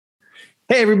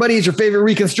Hey, everybody, it's your favorite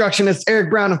reconstructionists, Eric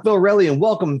Brown and Phil Relly, and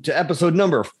welcome to episode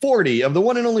number 40 of the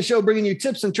one and only show bringing you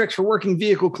tips and tricks for working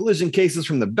vehicle collision cases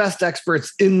from the best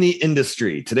experts in the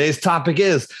industry. Today's topic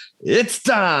is, it's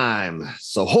time.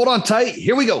 So hold on tight.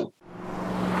 Here we go.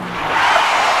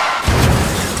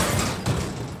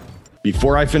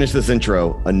 Before I finish this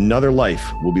intro, another life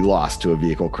will be lost to a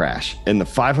vehicle crash, and the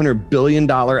 $500 billion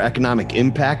economic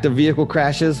impact of vehicle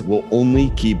crashes will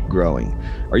only keep growing.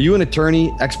 Are you an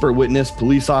attorney, expert witness,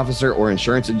 police officer, or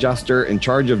insurance adjuster in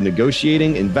charge of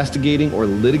negotiating, investigating, or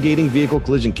litigating vehicle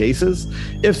collision cases?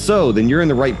 If so, then you're in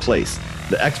the right place.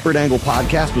 The Expert Angle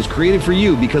podcast was created for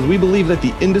you because we believe that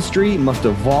the industry must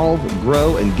evolve,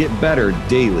 grow, and get better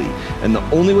daily. And the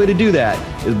only way to do that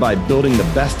is by building the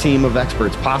best team of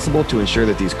experts possible to ensure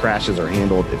that these crashes are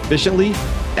handled efficiently,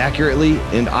 accurately,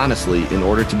 and honestly in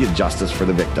order to get justice for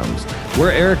the victims.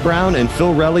 We're Eric Brown and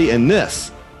Phil Relly, and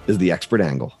this is the Expert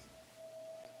Angle.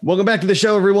 Welcome back to the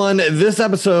show, everyone. This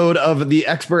episode of the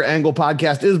Expert Angle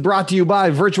podcast is brought to you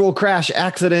by Virtual Crash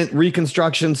Accident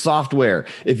Reconstruction Software.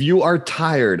 If you are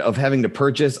tired of having to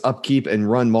purchase, upkeep,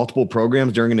 and run multiple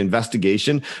programs during an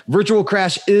investigation, Virtual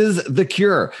Crash is the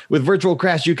cure. With Virtual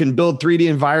Crash, you can build 3D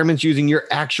environments using your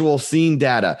actual scene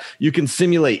data. You can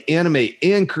simulate, animate,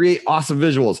 and create awesome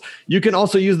visuals. You can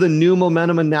also use the new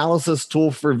momentum analysis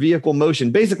tool for vehicle motion.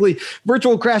 Basically,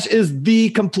 Virtual Crash is the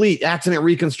complete accident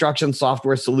reconstruction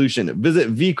software solution.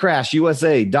 Visit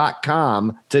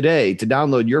vcrashusa.com today to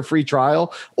download your free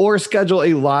trial or schedule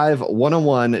a live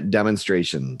one-on-one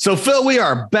demonstration. So, Phil, we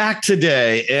are back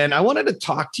today, and I wanted to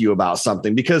talk to you about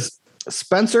something because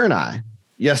Spencer and I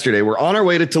yesterday were on our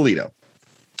way to Toledo,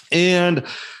 and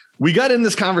we got in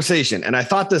this conversation, and I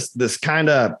thought this kind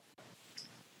of,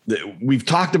 we've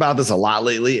talked about this a lot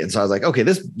lately. And so I was like, okay,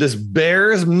 this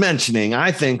bears mentioning,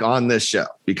 I think, on this show,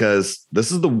 because this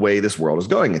is the way this world is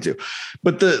going into.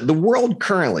 But the world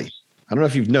currently, I don't know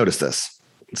if you've noticed this,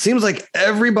 it seems like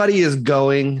everybody is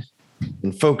going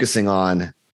and focusing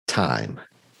on time,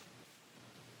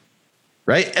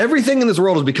 right? Everything in this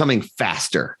world is becoming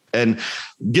faster and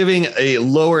giving a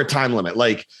lower time limit.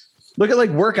 Like, look at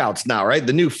like workouts now, right?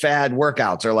 The new fad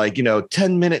workouts are like,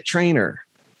 10-minute trainer.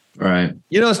 Right.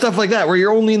 Stuff like that, where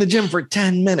you're only in the gym for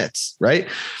 10 minutes, right?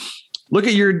 Look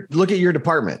at your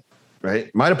department, right?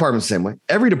 My department's the same way.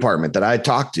 Every department that I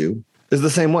talk to is the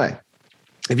same way.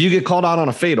 If you get called out on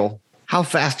a fatal, how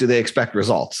fast do they expect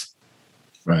results?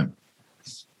 Right.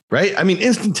 Right. I mean,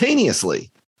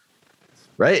 instantaneously.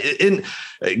 Right. And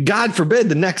God forbid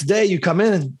the next day you come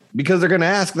in because they're going to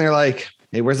ask and they're like,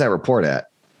 hey, where's that report at?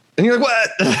 And you're like, what?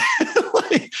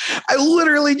 I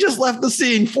literally just left the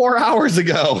scene 4 hours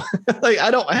ago. Like,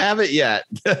 I don't have it yet.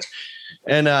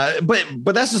 And,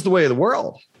 but that's just the way of the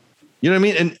world. You know what I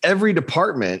mean? And every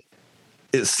department,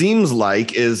 it seems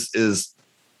like is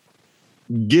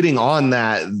getting on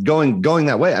that, going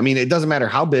that way. I mean, it doesn't matter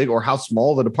how big or how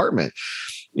small the department,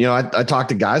 I talk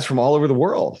to guys from all over the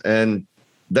world, and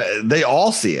they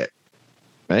all see it.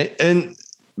 Right. And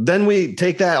then we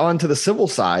take that onto the civil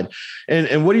side.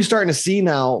 And what are you starting to see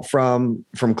now from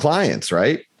clients,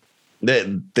 right?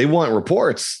 They want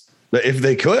reports, but if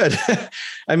they could,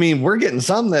 I mean, we're getting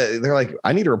some that they're like,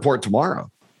 I need a report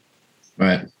tomorrow.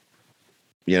 Right.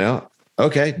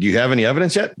 Okay. Do you have any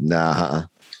evidence yet? Nah.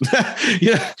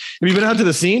 Yeah. Have you been out to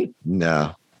the scene?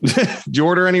 No. Did you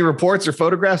order any reports or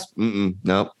photographs?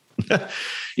 No. But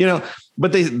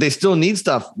they still need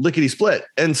stuff lickety split.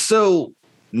 And so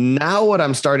now what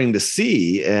I'm starting to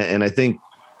see, and I think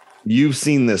you've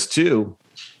seen this too,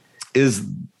 is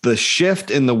the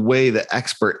shift in the way the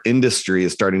expert industry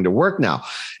is starting to work now.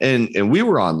 And we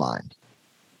were online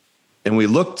and we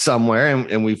looked somewhere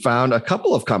and we found a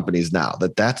couple of companies now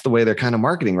that's the way they're kind of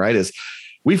marketing, right? Is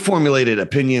we formulated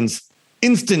opinions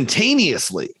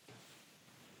instantaneously.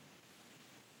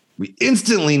 We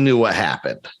instantly knew what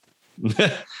happened.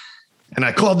 And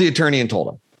I called the attorney and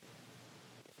told him.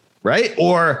 Right.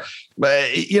 Or,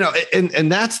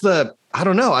 and that's I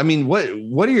don't know. I mean,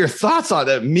 what are your thoughts on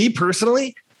that? Me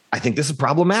personally, I think this is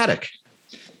problematic.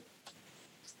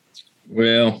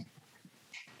 Well,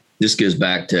 this goes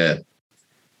back to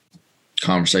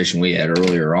conversation we had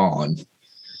earlier on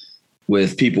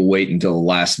with people waiting until the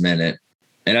last minute.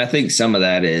 And I think some of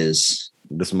that is.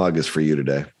 This mug is for you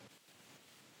today.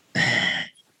 I've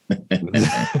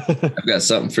got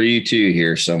something for you too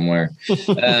here somewhere.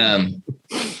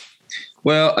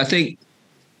 Well, I think,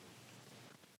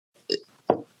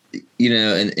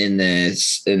 in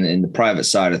the private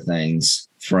side of things,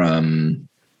 from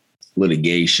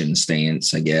litigation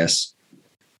stance, I guess,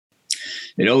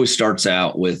 it always starts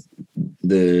out with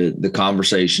the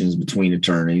conversations between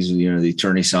attorneys. The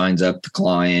attorney signs up the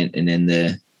client, and then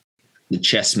the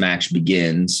chess match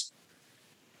begins.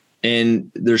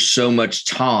 And there's so much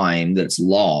time that's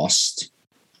lost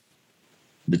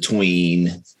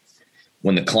between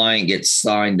when the client gets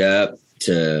signed up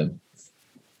to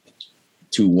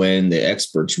when the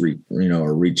experts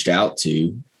are reached out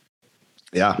to.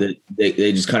 Yeah.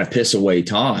 They just kind of piss away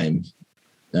time.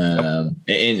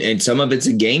 And some of it's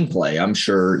a gameplay. I'm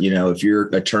sure, if you're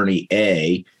attorney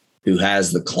A who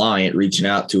has the client reaching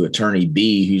out to attorney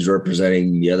B who's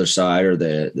representing the other side or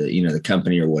the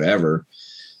company or whatever,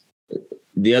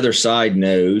 the other side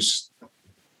knows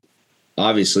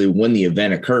obviously when the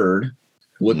event occurred,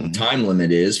 what the time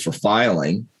limit is for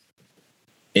filing.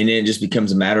 And then it just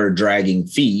becomes a matter of dragging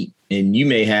feet. And you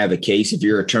may have a case, if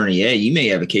you're attorney A, you may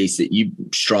have a case that you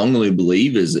strongly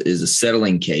believe is a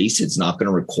settling case. It's not going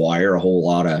to require a whole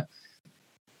lot of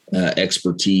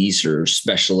expertise or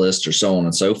specialists or so on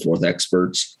and so forth,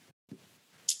 experts.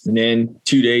 And then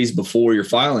 2 days before your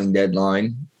filing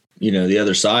deadline, the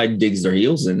other side digs their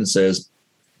heels in and says,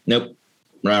 nope,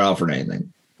 we're not offering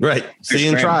anything. Right. See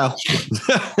you in trial.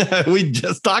 We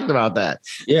just talked about that.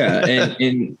 Yeah.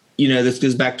 And this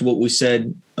goes back to what we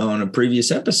said on a previous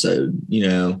episode.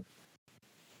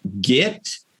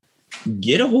 Get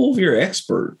a hold of your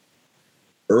expert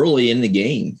early in the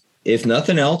game. If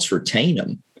nothing else, retain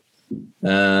them.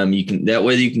 That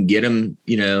way you can get them,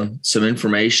 some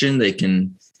information. They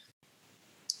can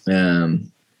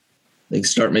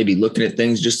start maybe looking at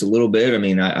things just a little bit. I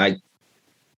mean, I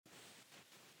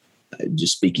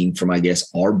just speaking from, I guess,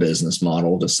 our business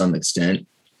model to some extent,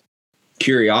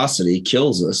 curiosity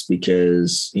kills us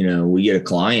because, we get a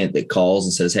client that calls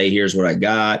and says, hey, here's what I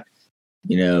got,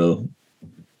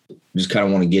 just kind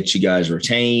of want to get you guys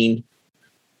retained.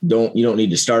 You don't need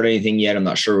to start anything yet. I'm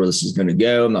not sure where this is going to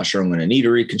go. I'm not sure I'm going to need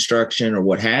a reconstruction or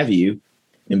what have you.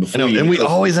 And we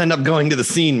always end up going to the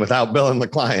scene without billing the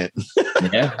client.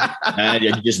 Yeah. I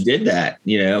just did that,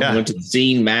 went to the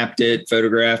scene, mapped it,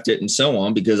 photographed it, and so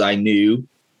on, because I knew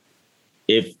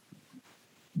if,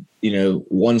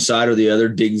 one side or the other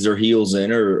digs their heels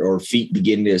in or feet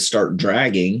begin to start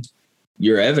dragging,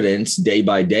 your evidence day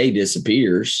by day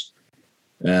disappears.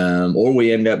 Or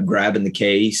we end up grabbing the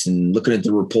case and looking at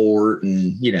the report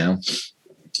and,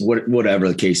 whatever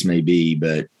the case may be.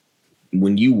 But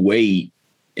when you wait,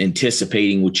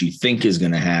 anticipating what you think is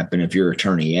going to happen, if you're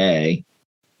attorney A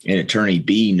and attorney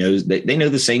B knows that they know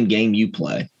the same game you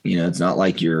play, it's not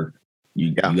like you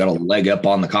got a leg up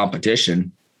on the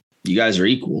competition. You guys are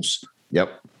equals.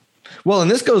 Yep. Well, and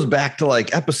this goes back to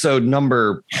like episode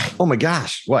number, oh my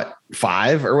gosh,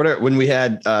 5 or whatever, when we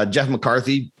had Jeff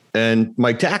McCarthy and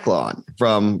Mike Tackle on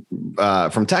from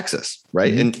Texas.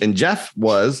 Right. Mm-hmm. And Jeff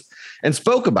was and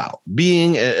spoke about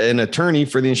being an attorney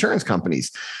for the insurance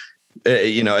companies.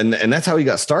 And that's how he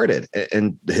got started.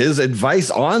 And his advice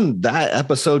on that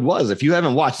episode was, if you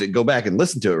haven't watched it, go back and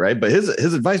listen to it. Right. But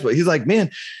his advice was, he's like,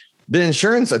 man, the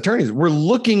insurance attorneys were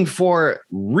looking for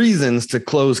reasons to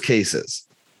close cases.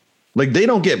 Like they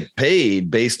don't get paid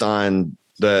based on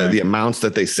the amounts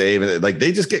that they save. Like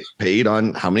they just get paid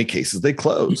on how many cases they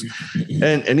close.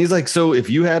 And he's like, so if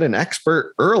you had an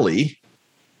expert early,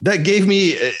 that gave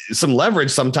me some leverage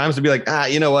sometimes to be like,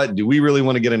 you know what? Do we really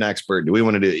want to get an expert? Do we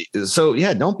want to do it? So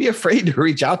yeah, don't be afraid to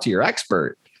reach out to your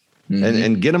expert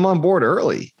and get them on board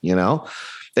early,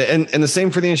 and the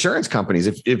same for the insurance companies.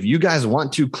 If you guys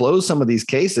want to close some of these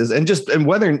cases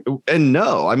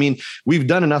I mean, we've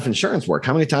done enough insurance work.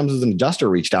 How many times has an adjuster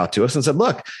reached out to us and said,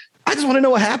 look, I just want to know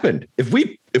what happened. If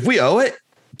we owe it,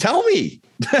 tell me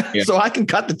so I can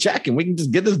cut the check and we can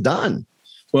just get this done.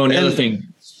 Well, the other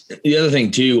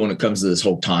thing too, when it comes to this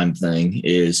whole time thing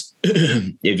is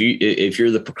if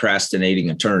you're the procrastinating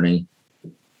attorney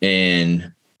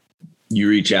and you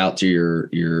reach out to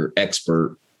your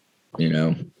expert,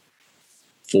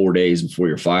 4 days before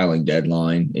your filing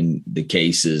deadline and the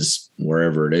case is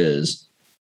wherever it is,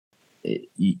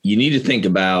 you need to think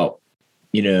about,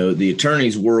 the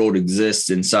attorney's world exists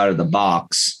inside of the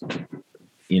box,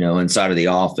 inside of the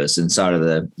office, inside of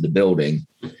the building.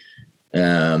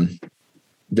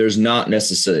 There's not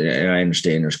necessarily, and I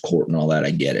understand there's court and all that,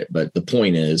 I get it. But the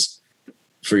point is,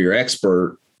 for your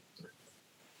expert,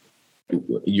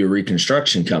 your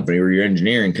reconstruction company or your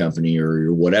engineering company or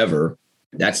your whatever,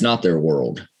 that's not their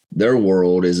world. Their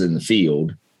world is in the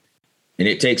field, and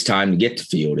it takes time to get to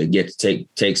field.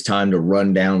 Takes time to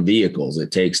run down vehicles.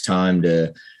 It takes time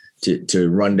to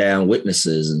run down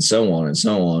witnesses and so on and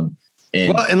so on.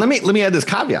 And let me add this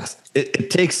caveat.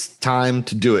 It takes time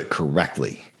to do it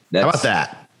correctly. How about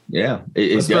that? Yeah.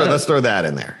 Let's throw that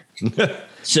in there.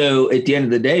 So at the end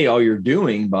of the day, all you're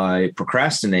doing by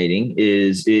procrastinating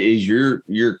is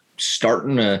you're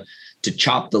starting to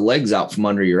chop the legs out from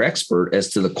under your expert as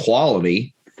to the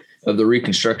quality of the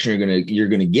reconstruction you're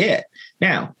gonna get.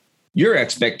 Now, your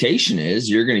expectation is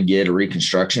you're going to get a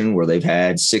reconstruction where they've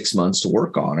had 6 months to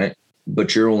work on it,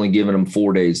 but you're only giving them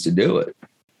 4 days to do it.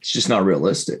 It's just not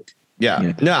realistic.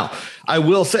 Yeah. Now, I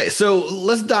will say, so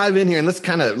let's dive in here and let's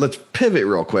pivot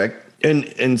real quick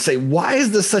and say, why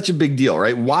is this such a big deal,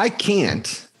 right? Why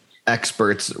can't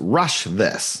experts rush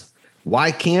this?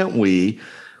 Why can't we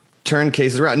turn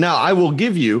cases around? Now, I will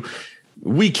give you,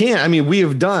 we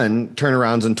have done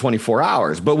turnarounds in 24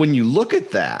 hours, but when you look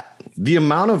at that, the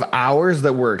amount of hours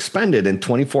that were expended in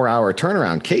 24-hour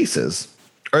turnaround cases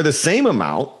are the same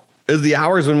amount as the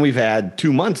hours when we've had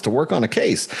 2 months to work on a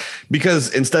case.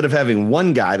 Because instead of having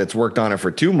one guy that's worked on it for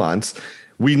 2 months,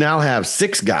 we now have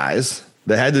 6 guys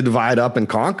that had to divide up and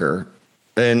conquer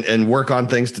and work on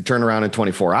things to turn around in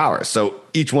 24 hours. So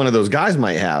each one of those guys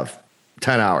might have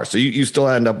 10 hours. So you still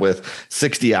end up with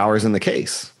 60 hours in the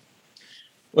case.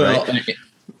 Well, right?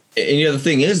 And the other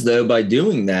thing is, though, by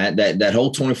doing that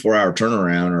whole 24-hour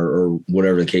turnaround or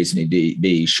whatever the case may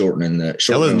be, shortening.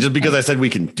 Listen, just because I said we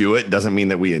can do it doesn't mean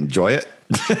that we enjoy it,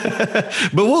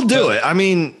 but we'll do it. I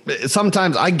mean,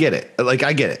 sometimes I get it. Like,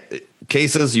 I get it.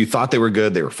 Cases, you thought they were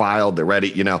good. They were filed. They're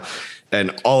ready,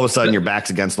 and all of a sudden your back's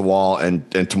against the wall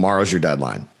and tomorrow's your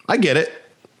deadline. I get it.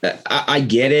 I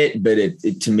get it. But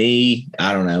it to me,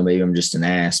 I don't know, maybe I'm just an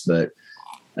ass, but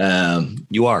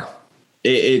you are.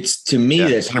 It's to me,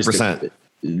 that's 100%.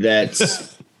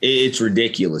 It's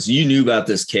ridiculous. You knew about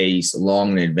this case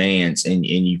long in advance and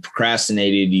you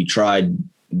procrastinated. You tried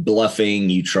bluffing.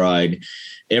 You tried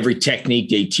every technique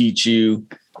they teach you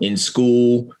in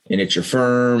school and at your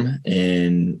firm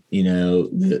and,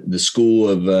 the school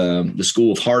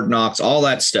of hard knocks, all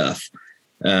that stuff.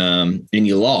 And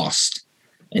you lost,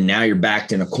 and now you're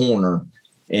backed in a corner.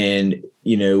 And,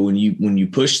 when you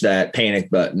push that panic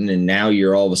button and now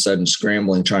you're all of a sudden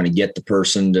scrambling, trying to get the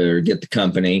person to get the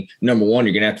company. Number one,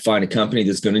 you're going to have to find a company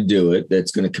that's going to do it,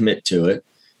 that's going to commit to it.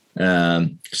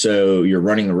 So you're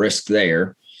running a risk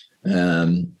there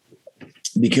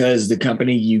because the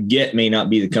company you get may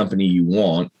not be the company you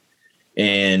want.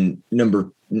 And and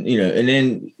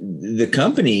then the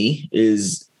company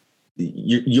is,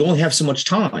 you only have so much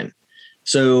time.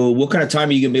 So what kind of time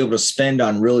are you going to be able to spend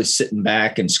on really sitting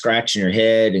back and scratching your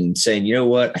head and saying, you know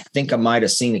what, I think I might have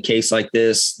seen a case like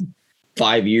this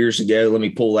 5 years ago. Let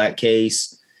me pull that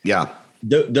case. Yeah.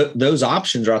 Those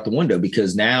options are out the window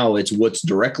because now it's what's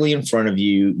directly in front of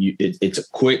you. It's a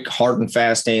quick, hard and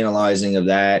fast analyzing of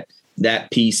that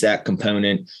piece, that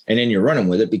component, and then you're running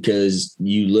with it because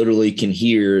you literally can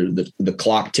hear the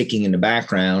clock ticking in the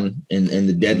background and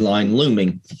the deadline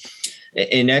looming.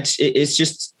 And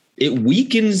it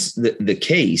weakens the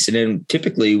case. And then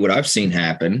typically what I've seen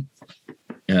happen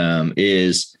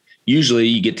is usually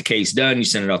you get the case done, you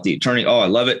send it off to the attorney. Oh, I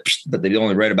love it. But they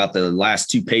only read about the last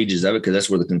 2 pages of it because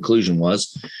that's where the conclusion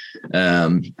was.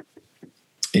 And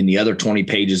the other 20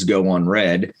 pages go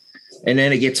unread. And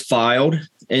then it gets filed.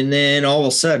 And then all of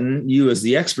a sudden you as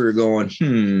the expert are going,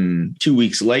 2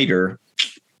 weeks later,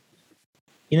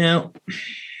 what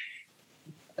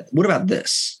about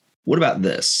this? What about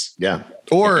this? Yeah.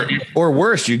 Or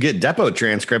worse, you get depot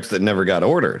transcripts that never got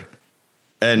ordered.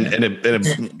 And it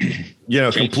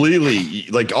completely,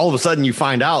 like, all of a sudden you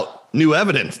find out new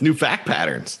evidence, new fact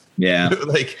patterns. Yeah.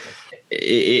 Like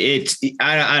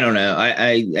I don't know.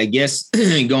 I guess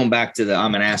going back to the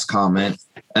I'm an ass comment.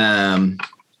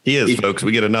 He is, folks.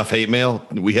 We get enough hate mail.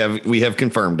 We have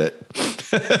confirmed it.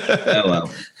 Oh, well,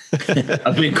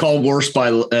 I've been called worse by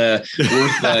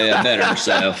better.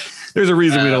 So there's a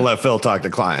reason we don't let Phil talk to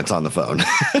clients on the phone.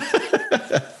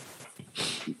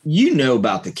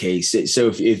 About the case. So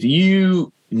if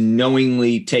you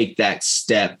knowingly take that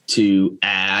step to,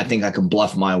 I think I can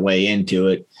bluff my way into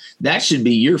it, that should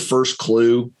be your first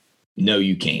clue. No,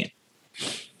 you can't.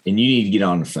 And you need to get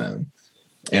on the phone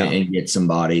and get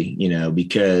somebody,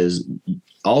 because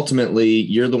ultimately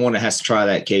you're the one that has to try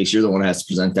that case. You're the one that has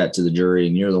to present that to the jury.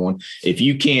 And you're the one, if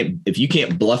you can't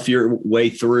bluff your way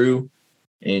through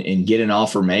and get an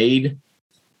offer made,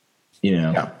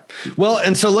 Yeah. Well,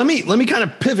 and so let me kind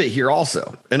of pivot here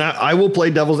also, and I will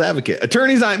play devil's advocate.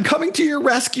 Attorneys, I'm coming to your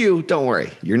rescue. Don't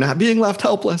worry. You're not being left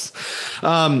helpless.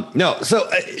 No. So,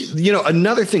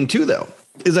 another thing too, though,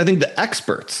 is I think the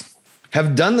experts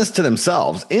have done this to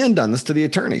themselves and done this to the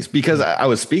attorneys, because I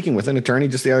was speaking with an attorney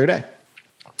just the other day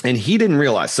and he didn't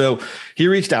realize. So he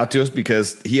reached out to us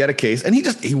because he had a case and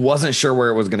he wasn't sure where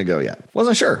it was going to go yet.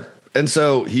 Wasn't sure. And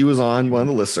so he was on one of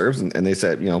the listservs and they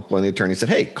said, one of the attorneys said,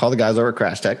 hey, call the guys over at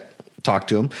Crash Tech, talk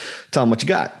to them, tell them what you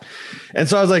got. And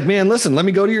so I was like, man, listen, let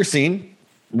me go to your scene,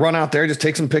 run out there, just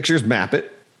take some pictures, map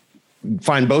it.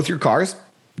 find both your cars,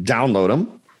 download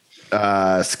them,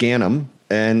 scan them,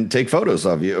 and take photos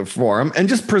of you for them, and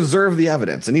just preserve the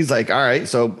evidence. And he's like, all right.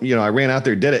 So, I ran out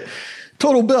there, did it.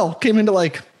 Total bill came into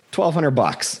like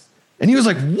 $1,200. And he was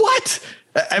like, what?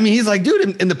 I mean, he's like,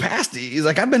 dude, in the past, he's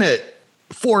like, I've been at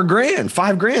 $4,000,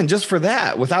 $5,000 just for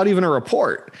that without even a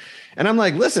report. And I'm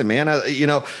like, listen, man,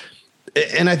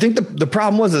 and I think the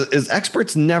problem is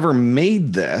experts never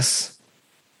made this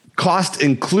cost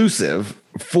inclusive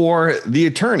for the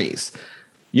attorneys.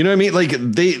 You know what I mean? Like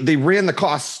they ran the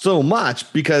cost so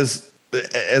much because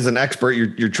as an expert,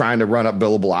 you're trying to run up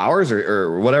billable hours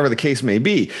or whatever the case may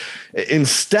be,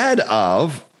 instead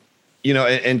of,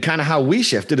 and kind of how we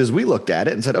shifted is we looked at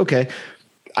it and said, okay,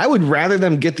 I would rather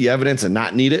them get the evidence and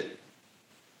not need it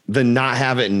than not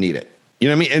have it and need it. You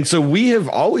know what I mean? And so we have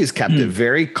always kept it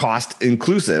very cost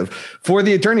inclusive for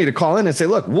the attorney to call in and say,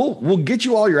 look, we'll get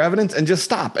you all your evidence and just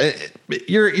stop.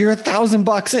 You're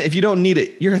 $1,000 in. If you don't need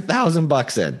it, you're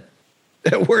 $1,000 in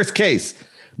at worst case,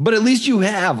 but at least you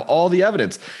have all the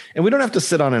evidence and we don't have to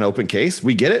sit on an open case.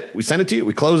 We get it. We send it to you.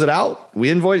 We close it out.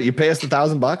 We invoice it. You pay us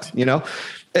 $1,000,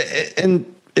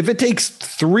 and if it takes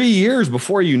 3 years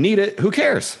before you need it, who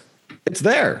cares? It's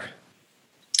there.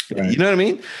 Right. You know what I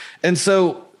mean? And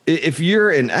so if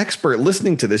you're an expert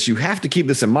listening to this, you have to keep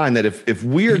this in mind that if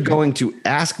we are going to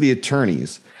ask the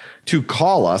attorneys to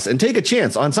call us and take a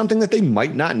chance on something that they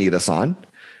might not need us on,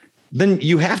 then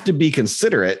you have to be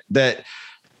considerate that,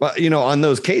 on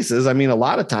those cases, I mean, a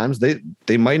lot of times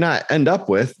they might not end up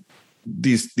with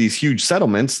these huge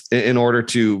settlements in order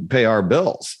to pay our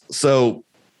bills. So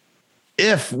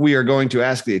if we are going to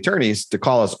ask the attorneys to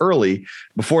call us early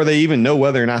before they even know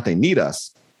whether or not they need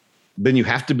us, then you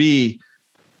have to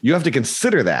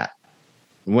consider that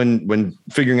when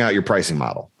figuring out your pricing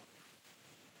model.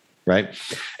 Right.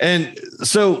 And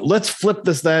so let's flip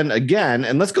this then again,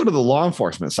 and let's go to the law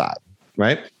enforcement side,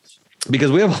 right?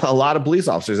 Because we have a lot of police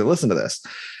officers that listen to this.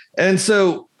 And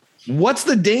so what's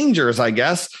the dangers, I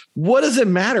guess? What does it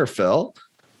matter, Phil?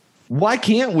 Why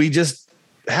can't we just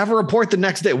have a report the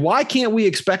next day? Why can't we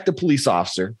expect a police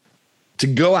officer to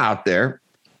go out there,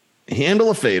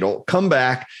 handle a fatal, come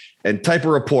back and type a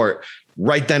report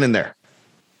right then and there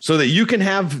so that you can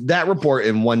have that report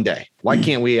in one day? Why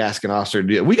can't we ask an officer to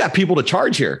do it? We got people to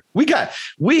charge here.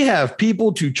 We have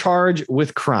people to charge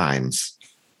with crimes.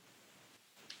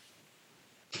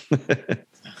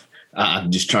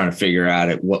 I'm just trying to figure out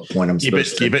at what point I'm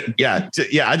supposed to keep it. Yeah.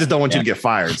 I just don't want you to get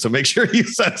fired. So make sure you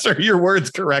censor your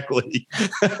words correctly.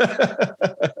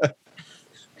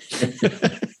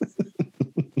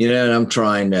 And I'm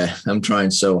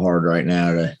trying so hard right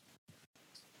now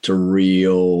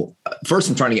first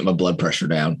I'm trying to get my blood pressure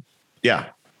down. Yeah.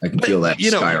 I can feel that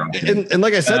skyrocketing. And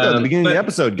like I said, at the beginning of the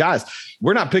episode, guys,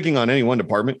 we're not picking on any one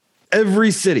department.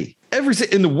 Every city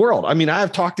in the world. I mean, I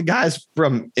have talked to guys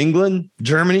from England,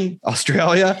 Germany,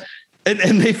 Australia,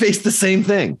 and they face the same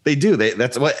thing. They do.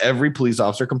 That's what every police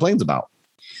officer complains about.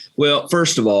 Well,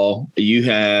 first of all, you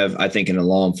have, I think in the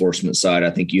law enforcement side, I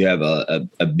think you have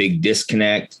a big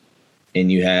disconnect,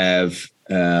 and you have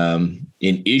an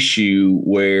issue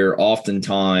where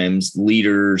oftentimes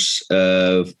leaders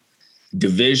of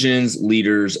divisions,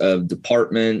 leaders of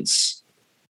departments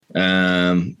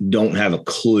don't have a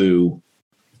clue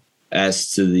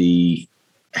as to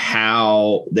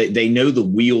how they know the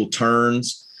wheel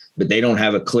turns, but they don't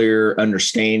have a clear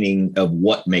understanding of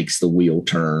what makes the wheel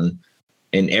turn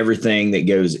and everything that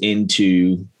goes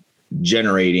into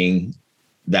generating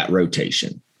that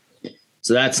rotation.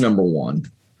 So that's number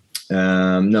one.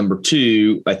 Number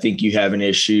two, I think you have an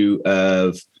issue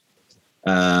of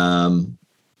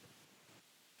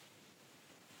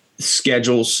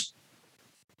schedules.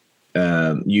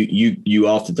 You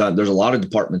oftentimes, there's a lot of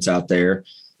departments out there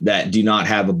that do not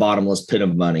have a bottomless pit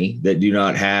of money, that do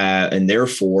not have, and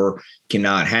therefore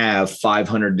cannot have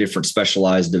 500 different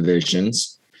specialized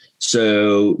divisions.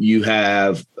 So you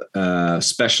have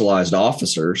specialized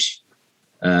officers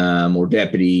or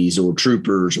deputies or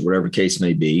troopers or whatever case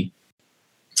may be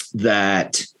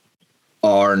that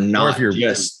are not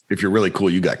if you're really cool,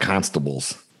 you got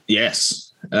constables.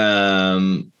 Yes.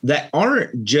 That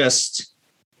aren't just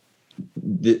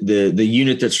the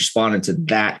unit that's responding to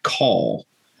that call.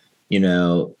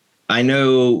 I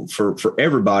know for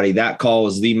everybody, that call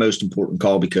is the most important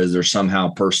call because they're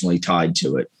somehow personally tied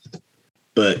to it.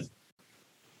 But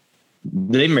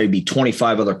there may be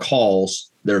 25 other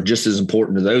calls that are just as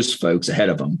important to those folks ahead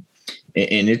of them.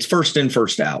 And it's first in,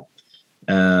 first out.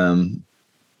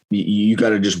 You got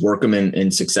to just work them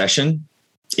in succession.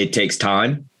 It takes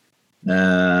time.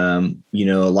 A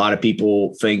lot of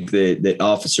people think that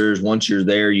officers, once you're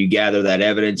there, you gather that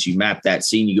evidence, you map that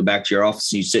scene, you go back to your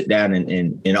office, you sit down,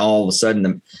 and all of a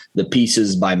sudden the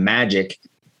pieces by magic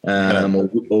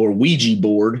or Ouija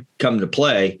board come into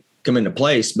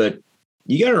place. But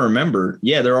you got to remember,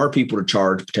 there are people to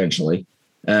charge potentially.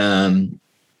 And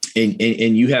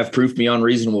you have proof beyond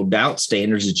reasonable doubt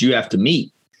standards that you have to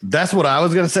meet. That's what I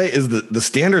was going to say, is the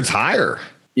standard's higher.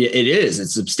 It is.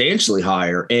 It's substantially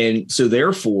higher. And so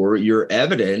therefore your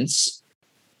evidence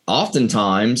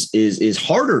oftentimes is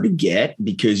harder to get,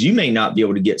 because you may not be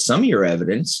able to get some of your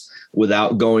evidence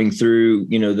without going through,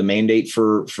 the mandate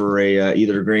for a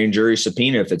either a grand jury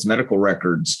subpoena if it's medical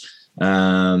records.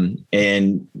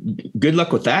 And good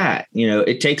luck with that.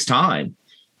 It takes time.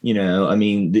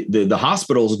 The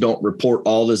hospitals don't report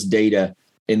all this data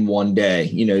in one day.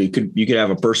 You could have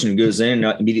a person who goes in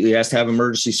and immediately has to have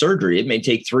emergency surgery. It may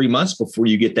take 3 months before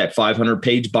you get that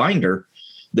 500-page binder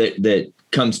that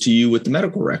comes to you with the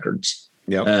medical records.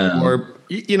 Yeah.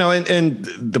 And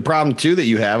the problem too that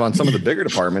you have on some of the bigger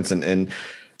departments and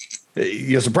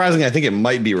surprisingly, I think it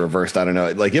might be reversed. I don't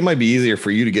know. Like, it might be easier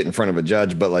for you to get in front of a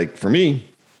judge, but like for me,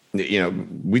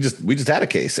 we just had a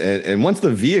case, and once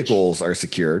the vehicles are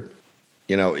secured,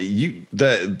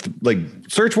 the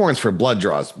search warrants for blood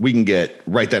draws, we can get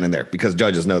right then and there because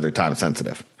judges know they're time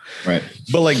sensitive. Right.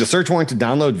 But like the search warrant to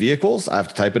download vehicles, I have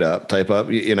to type up,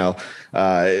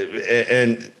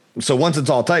 and so once it's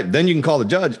all typed, then you can call the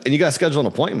judge and you got to schedule an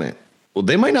appointment. Well,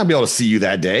 they might not be able to see you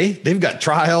that day. They've got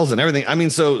trials and everything. I mean,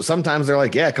 so sometimes they're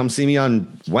like, come see me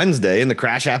on Wednesday, and the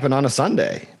crash happened on a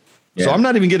Sunday. Yeah. So I'm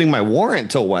not even getting my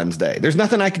warrant till Wednesday. There's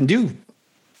nothing I can do.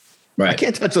 Right. I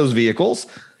can't touch those vehicles.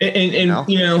 And on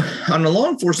the law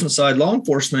enforcement side, law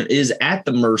enforcement is at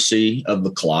the mercy of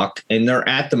the clock, and they're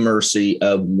at the mercy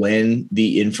of when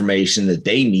the information that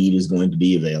they need is going to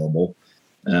be available.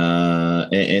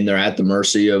 And they're at the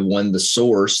mercy of when the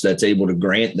source that's able to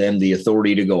grant them the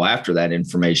authority to go after that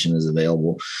information is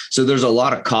available. So there's a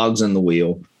lot of cogs in the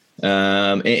wheel.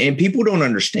 And people don't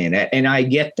understand that. And I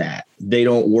get that. They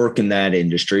don't work in that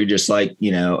industry, just like,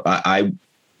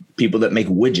 people that make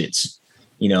widgets.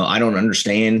 I don't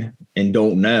understand and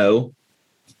don't know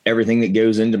everything that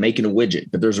goes into making a widget,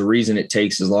 but there's a reason it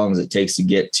takes as long as it takes to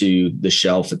get to the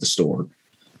shelf at the store.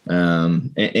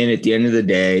 And at the end of the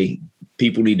day,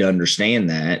 people need to understand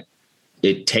that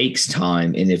it takes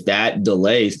time. And if that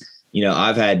delays,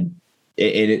 I've had,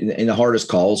 and the hardest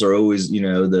calls are always,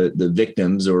 the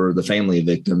victims or the family of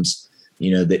victims,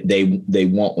 that they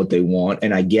want what they want.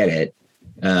 And I get it.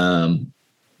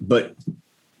 But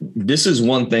this is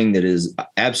one thing that is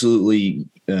absolutely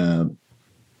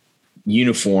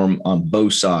uniform on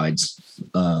both sides,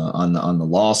 on the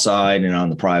law side and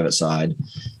on the private side.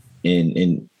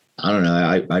 And I don't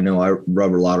know. I know I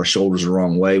rub a lot of shoulders the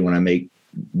wrong way when I make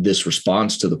this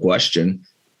response to the question.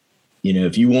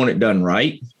 If you want it done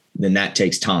right, then that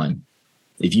takes time.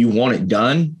 If you want it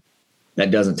done,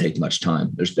 that doesn't take much time.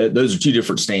 Those are two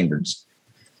different standards.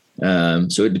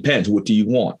 So it depends. What do you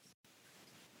want?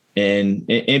 And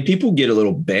people get a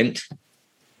little bent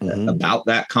about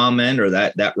that comment or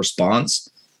that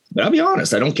response. But I'll be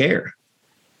honest, I don't care.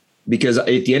 Because at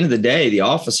the end of the day, the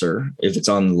officer, if it's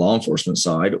on the law enforcement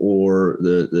side, or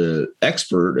the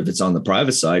expert, if it's on the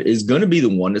private side, is going to be the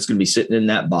one that's going to be sitting in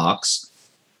that box,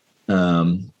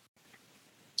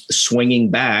 swinging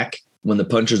back when the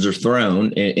punches are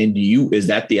thrown. And is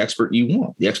that the expert you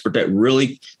want? The expert that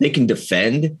really, they can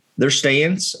defend their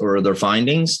stance or their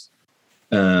findings.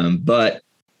 But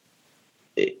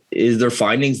is their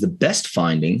findings the best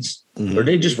findings, or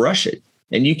they just rush it?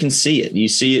 And you can see it. You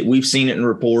see it. We've seen it in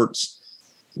reports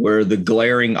where the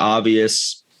glaring,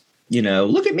 obvious,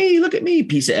 look at me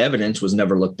piece of evidence was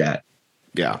never looked at.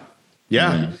 Yeah.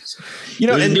 Yeah.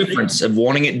 There's a difference of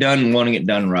wanting it done and wanting it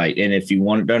done right. And if you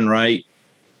want it done right,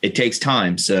 it takes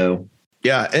time. So.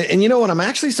 Yeah. And you know what? I'm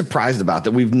actually surprised about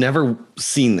that. We've never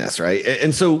seen this. Right.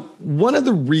 And so one of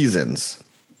the reasons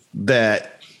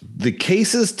that the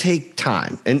cases take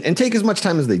time and take as much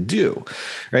time as they do,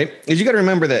 right, is you got to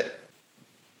remember that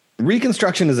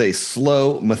reconstruction is a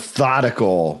slow,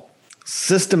 methodical,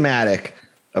 systematic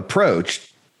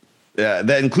approach that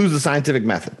includes the scientific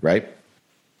method, right?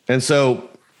 And so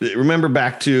remember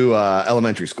back to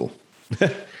elementary school,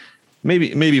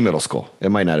 maybe middle school. It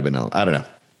might not have been, I don't know.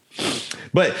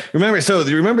 But remember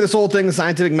this whole thing, the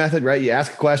scientific method, right? You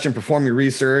ask a question, perform your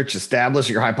research, establish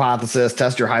your hypothesis,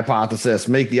 test your hypothesis,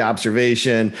 make the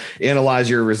observation, analyze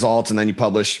your results, and then you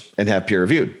publish and have peer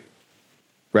reviewed,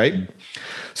 right?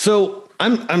 So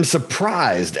I'm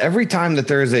surprised every time that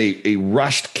there's a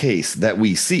rushed case that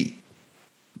we see,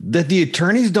 that the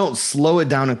attorneys don't slow it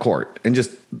down in court and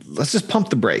let's just pump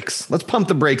the brakes. Let's pump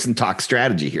the brakes and talk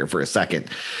strategy here for a second,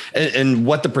 and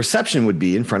what the perception would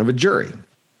be in front of a jury.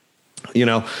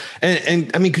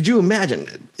 And I mean, could you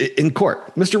imagine in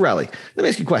court, Mr. Relly? Let me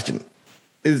ask you a question: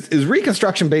 Is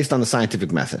reconstruction based on the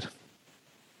scientific method?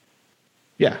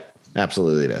 Yeah,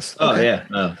 absolutely it is. Oh, okay. Yeah.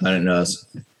 No, I didn't know.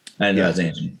 I didn't know that's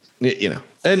answering.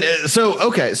 And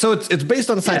so it's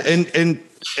based on the science. Yes.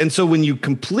 And so when you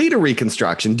complete a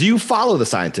reconstruction, do you follow the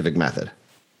scientific method?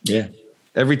 Yeah.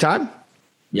 Every time?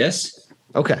 Yes.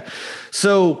 Okay.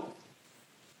 So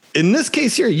in this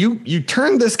case here, you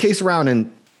turn this case around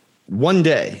in 1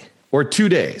 day or 2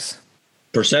 days.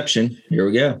 Perception. Here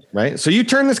we go. Right. So you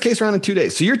turn this case around in 2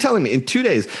 days. So you're telling me in 2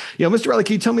 days, Mr. Relly,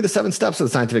 can you tell me the 7 steps of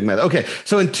the scientific method? Okay.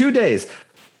 So in 2 days,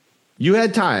 you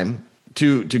had time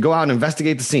to go out and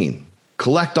investigate the scene,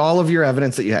 collect all of your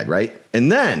evidence that you had, right?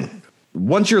 And then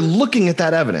once you're looking at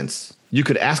that evidence, you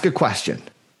could ask a question,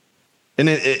 and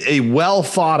a well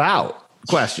thought out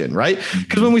question, right?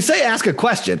 Because when we say ask a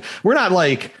question, we're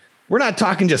not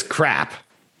talking just crap,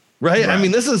 right? I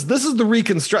mean, this is the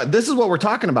reconstruct. This is what we're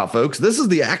talking about, folks. This is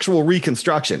the actual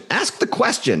reconstruction. Ask the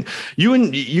question.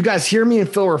 You guys hear me and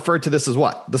Phil refer to this as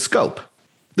what? The scope.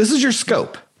 This is your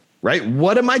scope, right?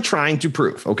 What am I trying to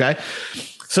prove? Okay.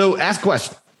 So ask a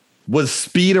question. Was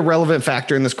speed a relevant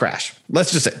factor in this crash?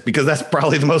 Let's just say, because that's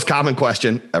probably the most common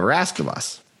question ever asked of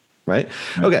us, right?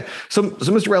 Okay. So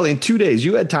Mr. Relly, in 2 days,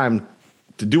 you had time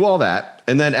to do all that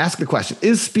and then ask the question,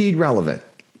 is speed relevant?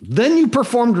 Then you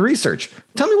performed research.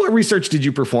 Tell me, what research did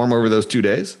you perform over those 2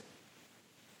 days?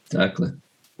 Exactly.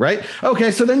 Right.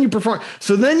 Okay. So then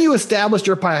you established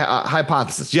your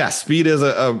hypothesis. Yes, speed is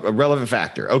a relevant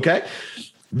factor. Okay.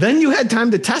 Then you had time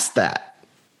to test that.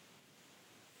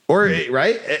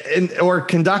 Or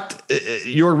conduct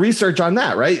your research on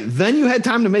that, right? Then you had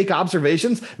time to make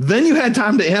observations. Then you had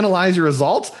time to analyze your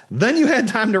results. Then you had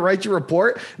time to write your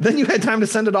report. Then you had time to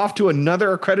send it off to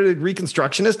another accredited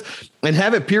reconstructionist and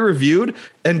have it peer reviewed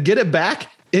and get it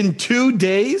back in 2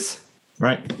 days.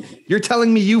 Right. You're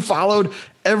telling me you followed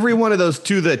every one of those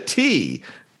to the T,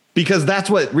 because that's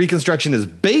what reconstruction is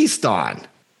based on.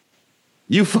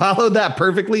 You followed that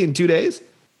perfectly in 2 days?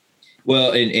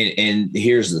 Well, and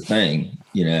here's the thing,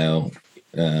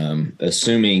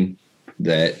 assuming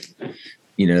that,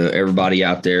 everybody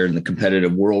out there in the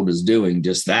competitive world is doing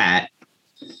just that,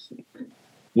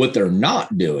 what they're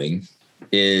not doing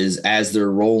is, as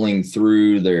they're rolling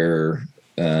through their,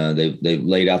 they've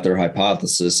laid out their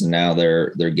hypothesis, and now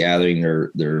they're gathering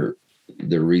their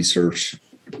research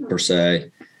per se.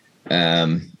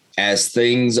 As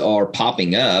things are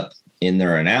popping up in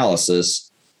their analysis,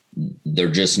 they're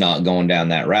just not going down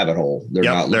that rabbit hole.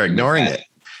 They're ignoring it.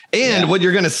 And what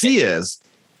you're going to see is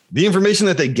the information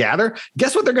that they gather.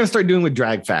 Guess what they're going to start doing with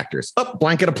drag factors?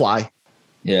 Blanket apply.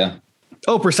 Yeah.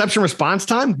 Perception response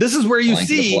time. This is where you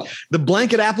see the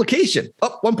blanket application.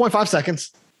 1.5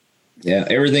 seconds. Yeah.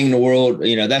 Everything in the world,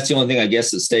 that's the only thing I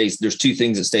guess that stays. There's 2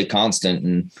 things that stay constant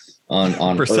and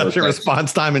on perception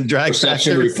response time and drag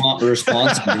perception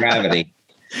response and gravity.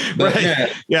 But,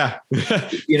 right. Yeah.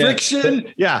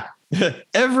 Friction. Yeah.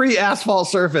 Every asphalt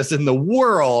surface in the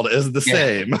world is the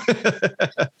same.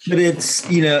 But it's,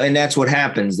 and that's what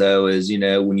happens though, is,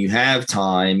 when you have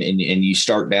time and you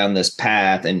start down this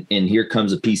path and here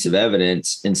comes a piece of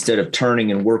evidence, instead of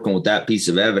turning and working with that piece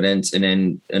of evidence and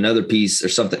then another piece or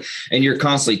something, and you're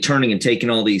constantly turning and taking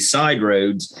all these side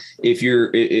roads. If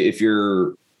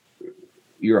your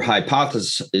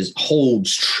hypothesis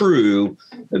holds true,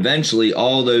 eventually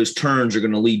all those turns are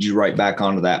going to lead you right back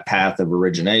onto that path of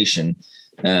origination.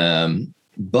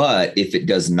 But if it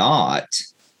does not,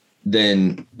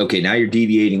 then, now you're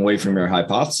deviating away from your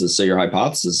hypothesis. So your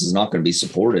hypothesis is not going to be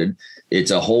supported. It's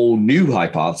a whole new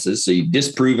hypothesis. So you've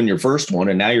disproven your first one,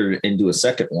 and now you're into a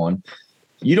second one.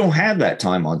 You don't have that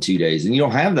time on 2 days, and you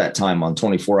don't have that time on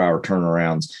 24-hour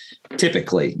turnarounds.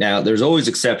 Typically. Now, there's always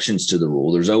exceptions to the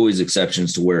rule. There's always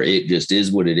exceptions to where it just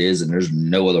is what it is, and there's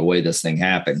no other way this thing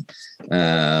happened.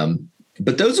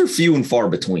 But those are few and far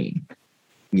between.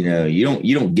 You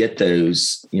don't get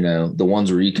those, the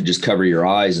ones where you can just cover your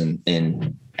eyes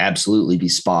and absolutely be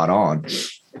spot on.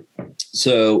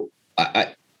 So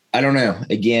I don't know.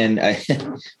 Again, I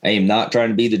am not trying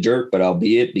to be the jerk, but I'll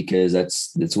be it, because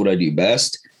that's what I do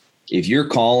best. If you're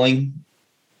calling,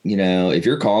 the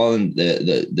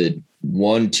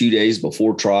 1-2 days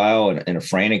before trial in a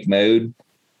frantic mode,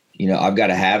 I've got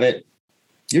to have it.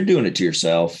 You're doing it to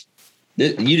yourself.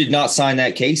 You did not sign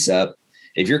that case up.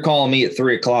 If you're calling me at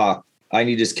 3:00, I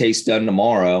need this case done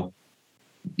tomorrow.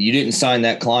 You didn't sign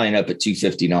that client up at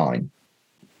 2:59.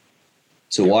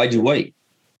 So why'd you wait?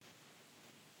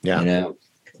 Yeah.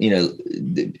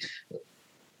 and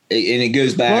it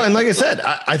goes back. Well, and like I said,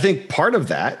 I think part of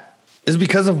that is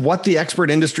because of what the expert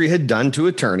industry had done to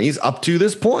attorneys up to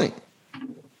this point.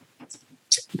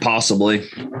 Possibly.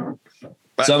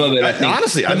 Some of it, I think,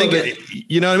 honestly, I think,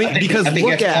 you know what I mean? Because I think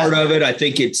that's part of it. I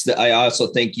think I also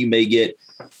think you may get,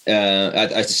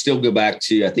 I still go back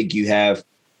to, I think you have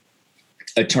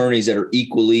attorneys that are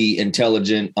equally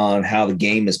intelligent on how the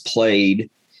game is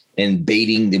played and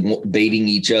baiting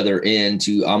each other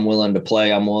into, I'm willing to play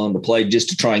just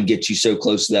to try and get you so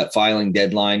close to that filing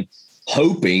deadline,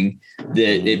 hoping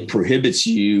that it prohibits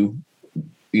you.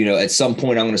 At some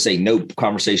point I'm going to say, nope,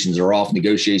 conversations are off,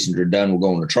 negotiations are done, we're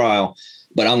going to trial.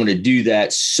 But I'm going to do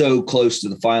that so close to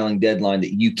the filing deadline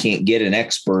that you can't get an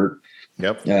expert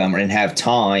and have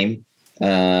time.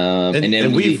 And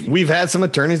then we've had some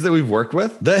attorneys that we've worked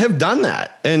with that have done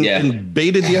that and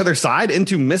baited the other side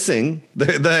into missing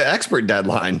the expert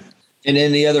deadline. And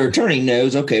then the other attorney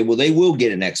knows, okay, well, they will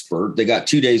get an expert. They got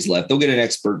 2 days left. They'll get an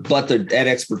expert, but that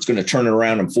expert's going to turn it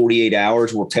around in 48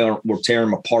 hours. We'll tear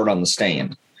them apart on the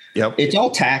stand. Yep. It's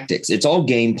all tactics. It's all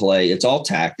gameplay. It's all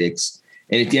tactics.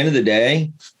 And at the end of the day,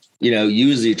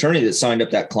 you as the attorney that signed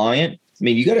up that client, I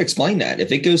mean, you got to explain that. If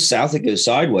it goes south, it goes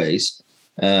sideways.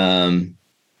 You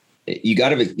got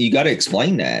to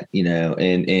explain that,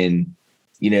 and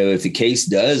if the case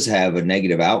does have a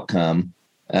negative outcome,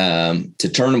 to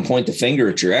turn and point the finger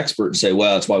at your expert and say,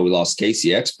 well, that's why we lost the case,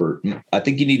 the expert. I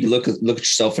think you need to look at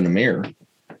yourself in the mirror.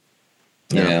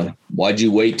 Why'd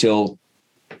you wait till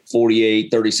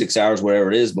 48, 36 hours,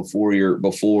 whatever it is before your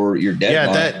deadline?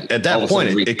 Yeah, at that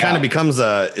point, it kind of becomes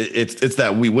it's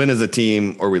that we win as a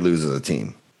team or we lose as a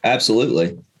team.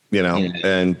 Absolutely.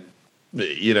 And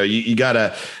you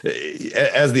gotta,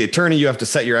 as the attorney, you have to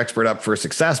set your expert up for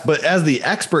success, but as the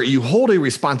expert, you hold a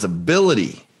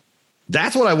responsibility.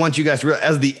 That's what I want you guys to realize.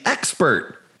 As the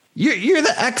expert, you're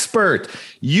the expert.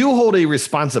 You hold a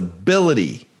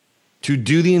responsibility to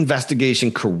do the investigation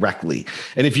correctly.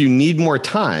 And if you need more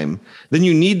time, then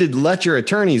you need to let your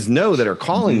attorneys know that are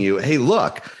calling you, hey,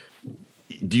 look,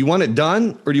 do you want it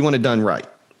done or do you want it done right?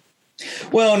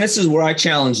 Well, and this is where I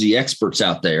challenge the experts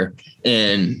out there.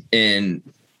 And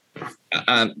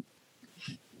I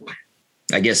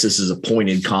guess this is a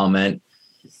pointed comment.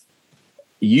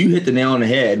 You hit the nail on the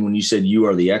head when you said you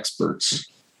are the experts.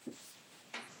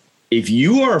 If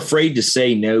you are afraid to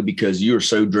say no because you are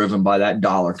so driven by that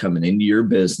dollar coming into your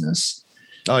business.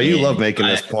 Oh, you love making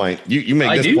this point. You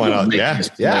make this point out.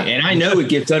 Yeah. And I know it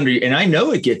gets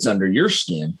under your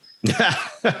skin.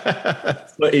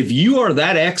 But if you are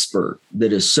that expert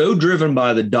that is so driven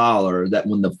by the dollar that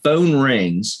when the phone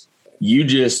rings, you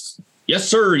just, yes,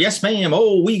 sir. Yes, ma'am.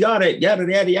 Oh, we got it.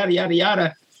 Yada, yada, yada, yada,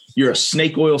 yada. You're a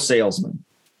snake oil salesman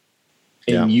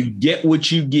and you get what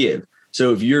you give.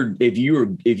 So if you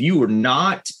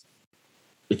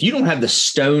don't have the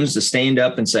stones to stand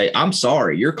up and say, I'm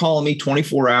sorry, you're calling me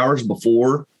 24 hours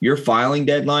before your filing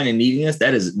deadline and needing this,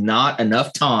 that is not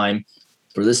enough time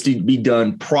for this to be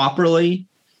done properly,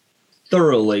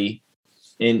 thoroughly,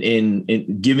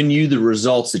 and giving you the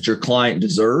results that your client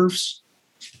deserves.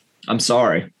 I'm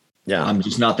sorry. Yeah. I'm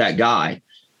just not that guy.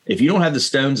 If you don't have the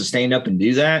stones to stand up and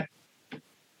do that,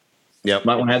 might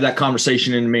want to have that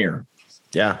conversation in the mirror.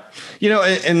 Yeah.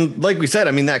 And like we said,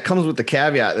 I mean, that comes with the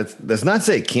caveat. That's not to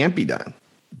say it can't be done,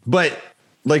 but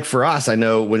like for us, I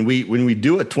know when we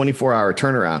do a 24-hour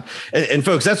turnaround and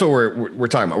folks, that's what we're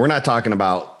talking about. We're not talking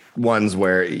about ones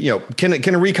where,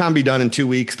 can a recon be done in 2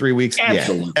 weeks, 3 weeks?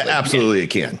 Absolutely. Yeah, absolutely. Yeah. It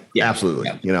can. Yeah. Absolutely.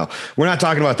 Yeah. We're not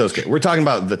talking about those. We're talking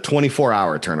about the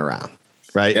 24-hour turnaround.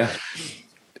 Right. Yeah.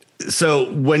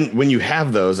 So when you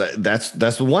have those, that's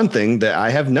the one thing that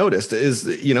I have noticed is,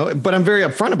 but I'm very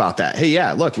upfront about that. Hey,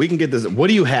 yeah, look, we can get this. What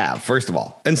do you have, first of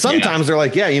all? And sometimes they're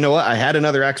like, yeah, you know what? I had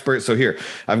another expert. So here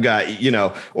I've got,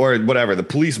 or whatever. The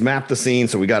police mapped the scene.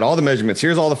 So we got all the measurements.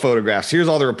 Here's all the photographs. Here's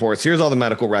all the reports. Here's all the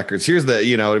medical records. Here's the,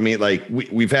 what I mean? Like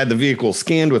we've had the vehicle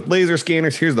scanned with laser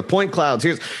scanners. Here's the point clouds.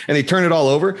 And they turn it all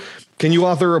over. Can you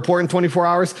author a report in 24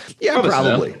 hours? Yeah,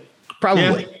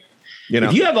 probably. Yeah.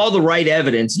 If you have all the right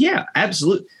evidence, yeah,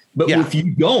 absolutely. But if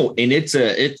you don't, and if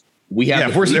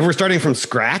we're starting from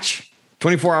scratch,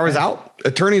 24 hours out,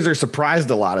 attorneys are surprised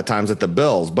a lot of times at the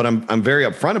bills. But I'm very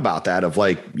upfront about that. Of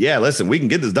like, yeah, listen, we can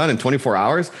get this done in 24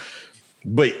 hours,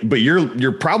 but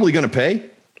you're probably going to pay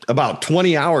about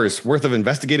 20 hours worth of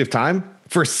investigative time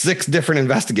for 6 different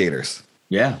investigators.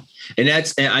 Yeah. And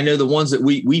I know the ones that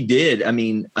we did. I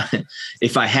mean,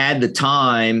 if I had the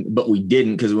time, but we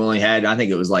didn't, because we only had, I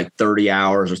think it was like 30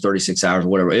 hours or 36 hours or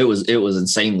whatever. It was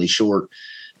insanely short.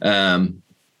 And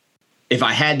if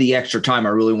I had the extra time, I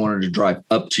really wanted to drive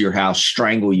up to your house,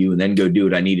 strangle you, and then go do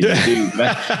what I needed to do.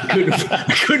 But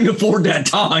I couldn't afford that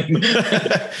time.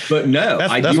 But no,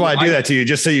 that's why I do that to you,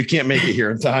 just so you can't make it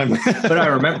here in time. But I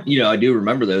remember, I do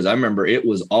remember those. I remember it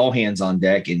was all hands on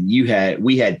deck, and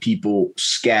we had people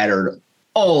scattered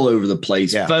all over the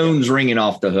place, phones ringing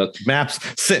off the hook, maps,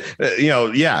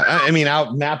 I mean,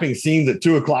 out mapping scenes at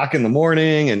 2:00 in the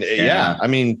morning. And I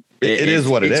mean, it is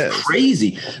what it is.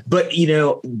 Crazy. But,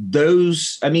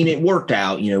 those, I mean, it worked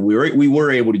out, we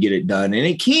were able to get it done, and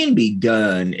it can be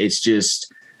done. It's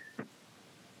just,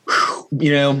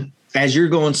 as you're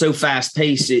going so fast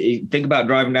paced, think about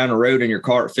driving down the road in your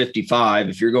car at 55.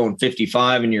 If you're going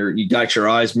 55 and you got your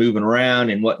eyes moving around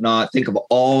and whatnot, think of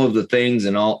all of the things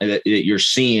and all that you're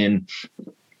seeing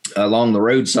along the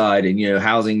roadside, and,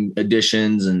 housing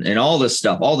additions and all this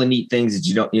stuff, all the neat things that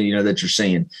you don't, that you're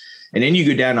seeing. And then you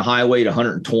go down the highway to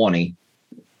 120.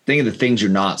 Think of the things you're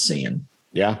not seeing.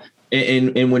 Yeah.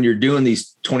 And when you're doing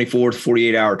these 24 to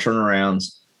 48 hour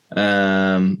turnarounds,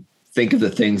 think of the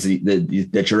things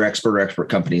that your expert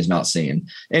company is not seeing.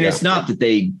 And it's not that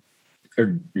they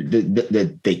or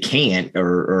that they can't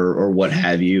or what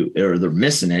have you, or they're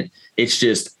missing it. It's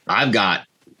just, I've got,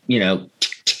 in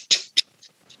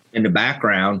the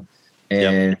background,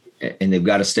 and they've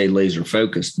got to stay laser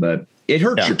focused, but it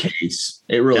hurts your case.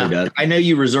 It really does. I know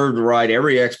you reserve the right.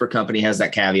 Every expert company has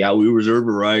that caveat. We reserve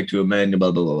the right to amend,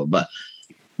 blah, blah, blah, blah.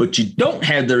 But you don't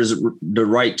have the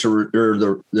right to, or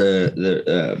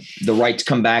the right to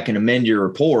come back and amend your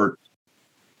report.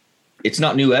 It's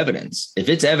not new evidence. If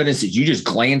it's evidence that you just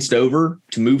glanced over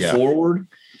to move forward,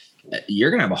 you're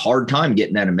going to have a hard time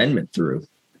getting that amendment through.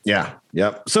 Yeah.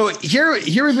 Yep. So here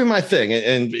would be my thing.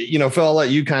 And Phil, I'll let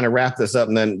you kind of wrap this up,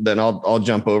 and then I'll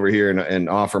jump over here and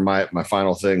offer my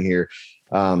final thing here.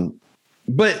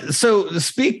 But so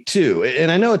speak to,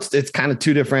 and I know it's kind of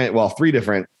three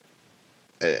different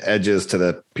edges to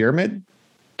the pyramid,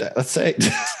 let's say,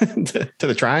 to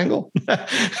the triangle. I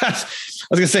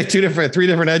was going to say three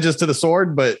different edges to the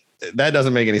sword, but that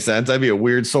doesn't make any sense. That'd be a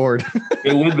weird sword.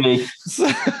 It would be.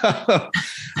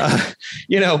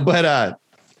 But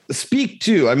speak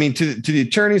to, I mean, to the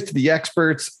attorneys, to the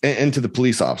experts, and to the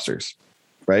police officers,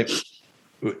 right?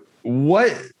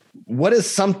 What is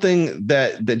something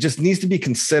that just needs to be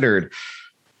considered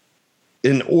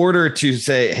in order to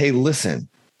say, hey, listen,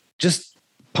 just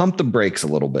pump the brakes a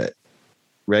little bit,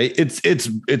 right?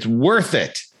 It's worth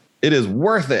it. It is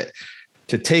worth it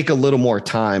to take a little more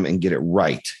time and get it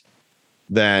right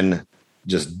than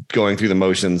just going through the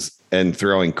motions and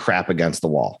throwing crap against the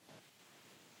wall.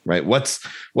 Right. What's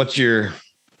your,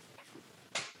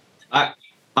 I'm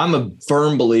a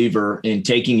firm believer in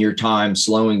taking your time,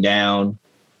 slowing down,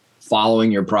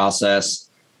 following your process,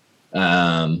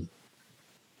 playing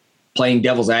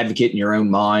devil's advocate in your own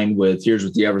mind with, here's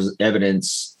what the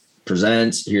evidence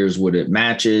presents. Here's what it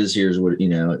matches. Here's what,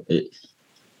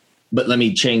 but let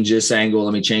me change this angle.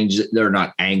 Let me change it. They're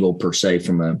not angle per se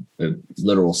from a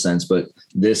literal sense, but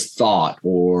this thought,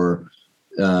 or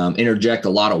interject a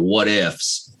lot of what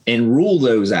ifs and rule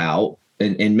those out,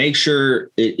 and make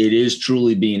sure it is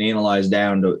truly being analyzed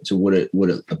down to what it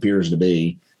appears to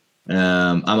be.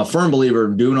 I'm a firm believer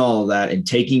in doing all of that and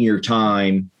taking your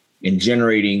time and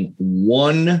generating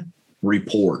one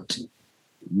report.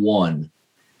 I'm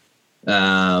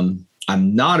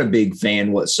not a big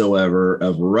fan whatsoever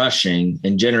of rushing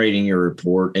and generating your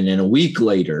report, and then a week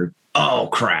later, oh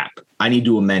crap, I need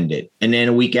to amend it. And then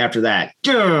a week after that,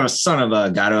 son of a,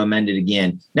 got to amend it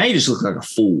again. Now you just look like a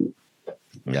fool.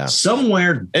 Yeah.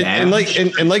 Somewhere. And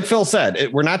like Phil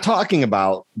said, we're not talking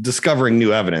about discovering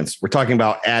new evidence. We're talking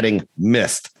about adding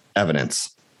missed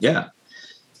evidence. Yeah.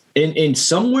 And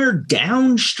somewhere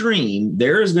downstream,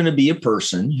 there is going to be a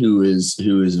person who is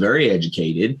very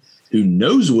educated, who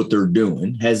knows what they're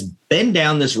doing, has been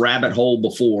down this rabbit hole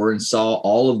before and saw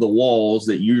all of the walls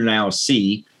that you now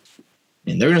see.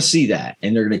 And they're going to see that,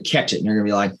 and they're going to catch it. And they're going to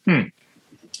be like,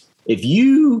 if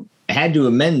you had to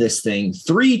amend this thing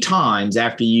 3 times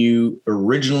after you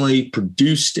originally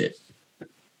produced it,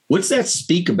 what's that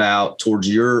speak about towards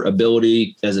your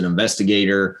ability as an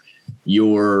investigator,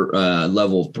 your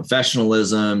level of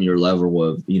professionalism, your level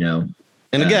of, and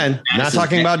again, not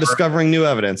talking about discovering new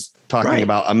evidence, talking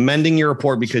about amending your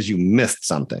report because you missed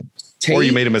something or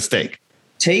you made a mistake.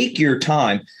 Take your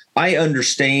time. I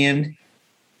understand,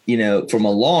 from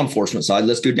a law enforcement side,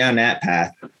 let's go down that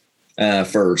path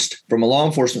first. From a law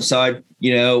enforcement side,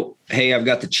 hey, I've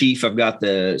got the chief, I've got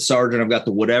the sergeant, I've got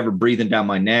the whatever breathing down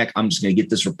my neck. I'm just going to get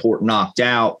this report knocked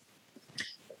out.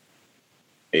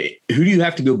 Who do you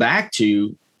have to go back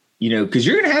to? Because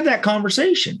you're going to have that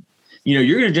conversation.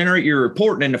 You're going to generate your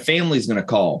report, and then the family's going to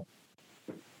call.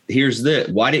 here's this.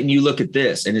 Why didn't you look at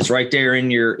this? And it's right there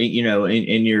in your,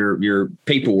 in your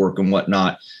paperwork and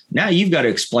whatnot. Now you've got to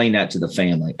explain that to the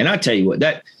family. And I tell you what,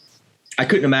 that I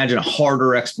couldn't imagine a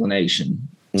harder explanation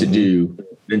to do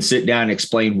than sit down and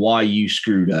explain why you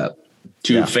screwed up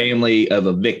to a family of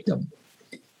a victim.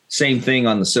 Same thing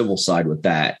on the civil side with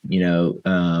that.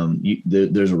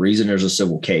 There's a reason there's a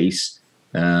civil case.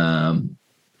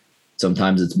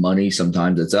 Sometimes it's money,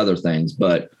 sometimes it's other things,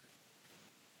 but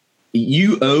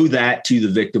you owe that to the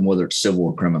victim, whether it's civil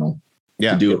or criminal,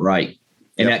 to do it right.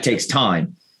 And that takes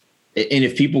time. And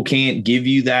if people can't give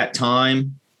you that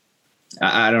time,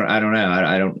 I don't know.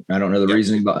 I don't know the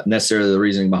reasoning, necessarily the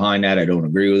reasoning behind that. I don't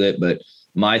agree with it, but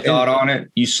my thought on it,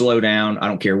 you slow down. I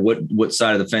don't care what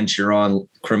side of the fence you're on,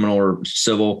 criminal or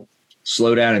civil,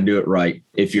 slow down and do it right.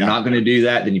 If you're not going to do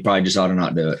that, then you probably just ought to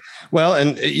not do it. Well,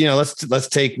 and let's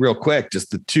take real quick,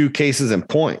 just the two cases in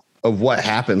point of what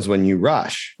happens when you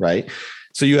rush, right?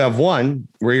 So you have one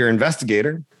where your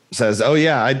investigator says, oh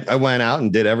yeah, I went out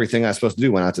and did everything I was supposed to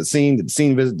do. Went out to the scene, did the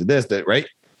scene visit, did this, that, right?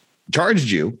 Charged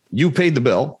you paid the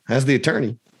bill as the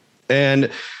attorney. And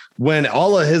when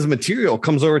all of his material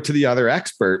comes over to the other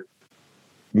expert,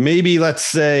 maybe let's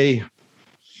say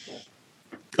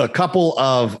a couple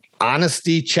of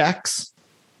honesty checks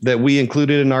that we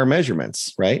included in our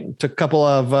measurements, right? Took a couple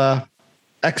of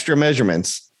extra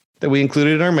measurements that we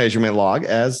included in our measurement log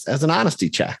as an honesty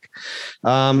check.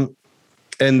 And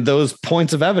those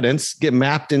points of evidence get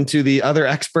mapped into the other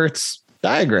expert's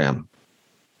diagram.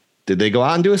 Did they go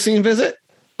out and do a scene visit,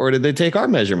 or did they take our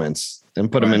measurements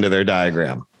and put them into their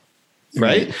diagram?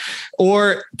 Right.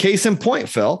 Or case in point,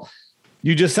 Phil,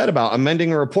 you just said about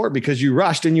amending a report because you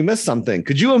rushed and you missed something.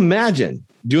 Could you imagine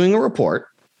doing a report,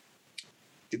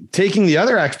 taking the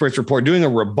other expert's report, doing a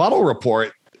rebuttal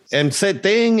report, and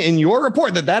saying in your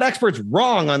report that expert's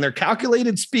wrong on their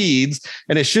calculated speeds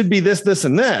and it should be this, this,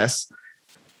 and this.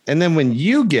 And then when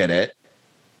you get it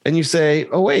and you say,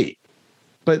 oh, wait,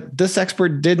 but this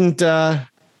expert didn't,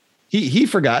 he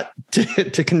forgot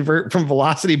to convert from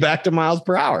velocity back to miles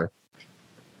per hour.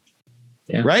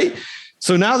 Yeah. Right.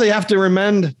 So now they have to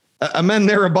amend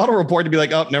their rebuttal report to be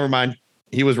like, oh, never mind.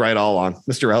 He was right all along.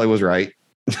 Mr. Ellie was right.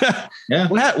 Yeah.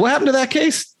 What happened to that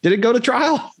case? Did it go to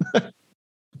trial?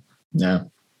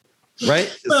 No.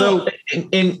 Right. Well, so,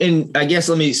 and I guess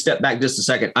let me step back just a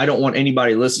second. I don't want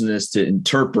anybody listening to this to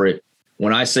interpret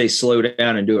when I say slow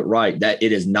down and do it right, that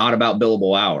it is not about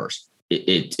billable hours.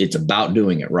 It's about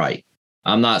doing it right.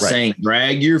 I'm not saying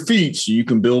drag your feet so you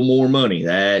can bill more money,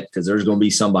 because there's going to be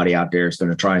somebody out there that's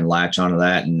going to try and latch onto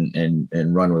that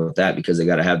and run with that because they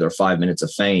got to have their 5 minutes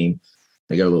of fame.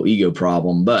 They got a little ego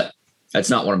problem, but that's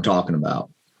not what I'm talking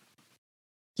about.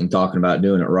 I'm talking about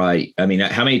doing it right. I mean,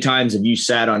 how many times have you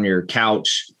sat on your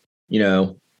couch,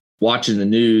 watching the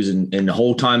news and the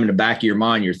whole time in the back of your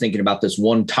mind, you're thinking about this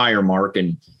one tire mark,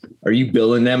 and are you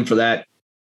billing them for that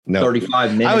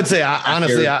 35 minutes? I would say,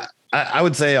 honestly, I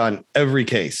would say on every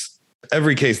case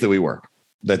that we work,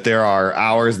 that there are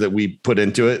hours that we put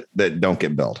into it that don't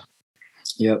get billed.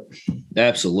 Yep,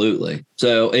 absolutely.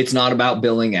 So it's not about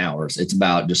billing hours. It's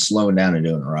about just slowing down and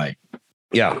doing it right.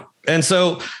 Yeah. And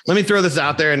so let me throw this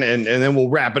out there and then we'll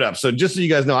wrap it up. So just so you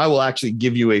guys know, I will actually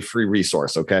give you a free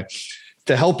resource, okay,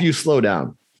 to help you slow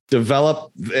down,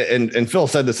 develop. And Phil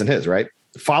said this in his, right?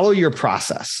 Follow your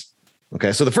process.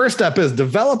 Okay. So the first step is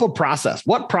develop a process.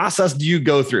 What process do you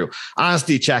go through?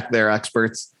 Honesty check there,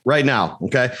 experts, right now.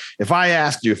 Okay. If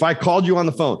I called you on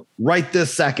the phone right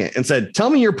this second and said, tell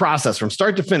me your process from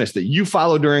start to finish that you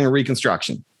follow during a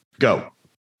reconstruction, go.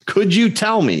 Could you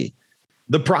tell me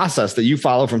the process that you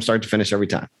follow from start to finish every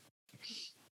time?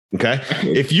 Okay.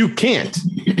 If you can't,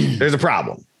 there's a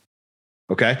problem.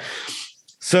 Okay.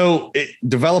 So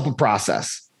develop a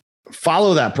process,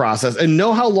 follow that process, and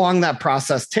know how long that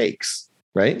process takes,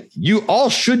 right? You all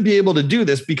should be able to do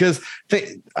this because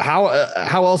how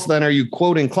else then are you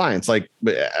quoting clients? Like,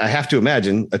 I have to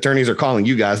imagine attorneys are calling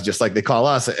you guys just like they call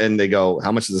us and they go,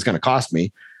 how much is this going to cost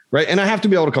me? Right. And I have to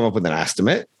be able to come up with an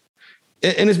estimate.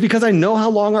 And it's because I know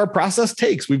how long our process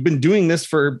takes. We've been doing this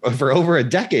for over a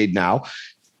decade now.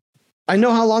 I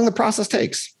know how long the process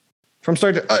takes from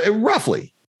start to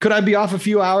roughly. Could I be off a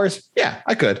few hours? Yeah,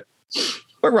 I could,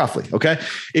 but roughly. Okay.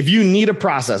 If you need a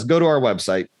process, go to our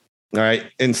website. All right.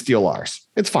 And steal ours.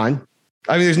 It's fine.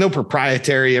 I mean, there's no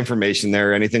proprietary information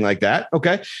there or anything like that.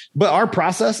 Okay. But our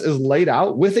process is laid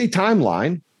out with a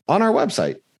timeline on our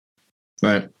website.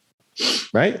 Right.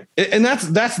 Right. And that's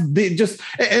the just,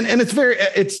 and it's very,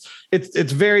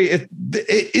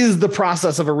 it is the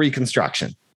process of a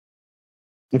reconstruction.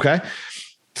 Okay.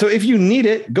 So if you need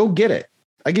it, go get it.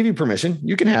 I give you permission.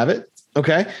 You can have it.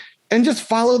 Okay. And just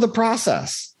follow the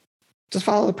process. just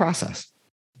follow the process,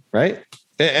 right?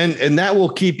 And that will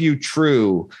keep you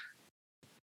true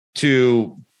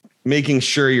to making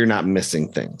sure you're not missing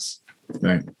things.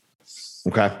 Right.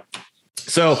 Okay.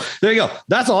 So there you go.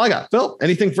 That's all I got. Phil,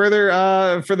 anything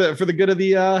further for the good of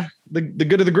the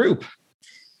good of the group?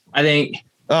 I think.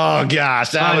 Oh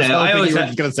gosh, I was hoping you were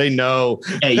just gonna say no.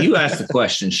 Hey, you asked the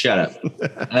question. Shut up.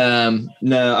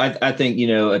 No, I think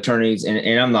attorneys,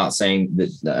 and I'm not saying that,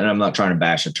 and I'm not trying to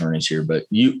bash attorneys here, but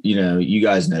you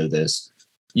guys know this.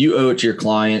 You owe it to your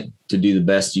client to do the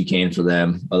best you can for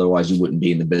them. Otherwise, you wouldn't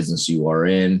be in the business you are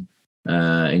in,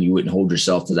 and you wouldn't hold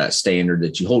yourself to that standard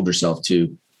that you hold yourself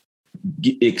to.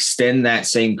 Extend that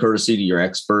same courtesy to your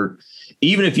expert.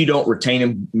 Even if you don't retain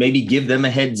them, maybe give them a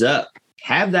heads up.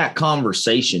 Have that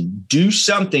conversation. Do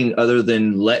something other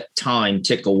than let time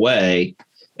tick away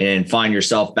and find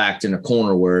yourself backed in a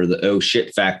corner where the oh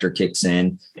shit factor kicks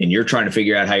in and you're trying to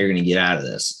figure out how you're going to get out of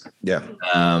this. Yeah.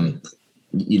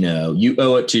 You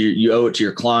owe it to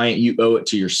your client. You owe it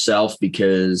to yourself,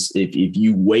 because if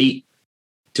you wait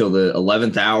till the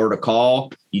 11th hour to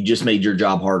call, you just made your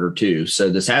job harder too. So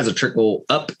this has a trickle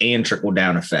up and trickle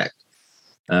down effect.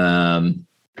 And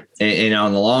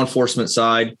on the law enforcement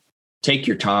side, take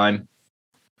your time.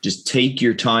 Just take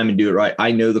your time and do it right.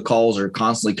 I know the calls are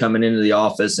constantly coming into the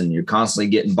office and you're constantly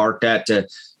getting barked at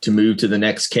to move to the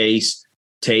next case.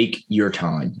 Take your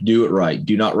time. Do it right.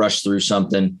 Do not rush through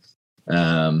something.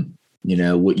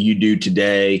 What you do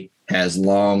today has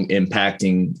long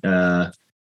impacting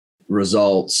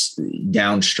results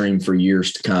downstream for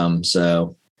years to come.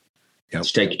 So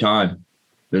just take your time.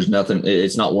 There's nothing.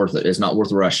 It's not worth it. It's not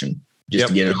worth rushing just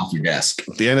to get it off your desk.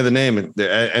 At the end of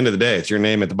the day, it's your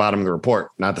name at the bottom of the report,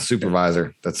 not the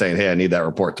supervisor that's saying, hey, I need that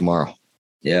report tomorrow.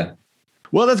 Yeah.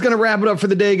 Well, that's going to wrap it up for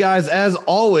the day, guys. As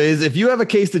always, if you have a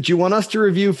case that you want us to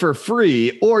review for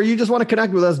free, or you just want to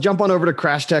connect with us, jump on over to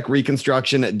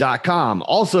crashtechreconstruction.com.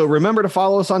 Also, remember to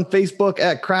follow us on Facebook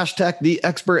at Crash Tech, the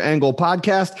Expert Angle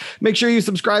Podcast. Make sure you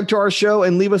subscribe to our show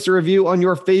and leave us a review on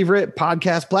your favorite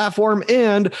podcast platform,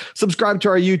 and subscribe to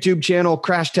our YouTube channel,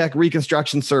 Crash Tech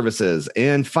Reconstruction Services.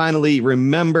 And finally,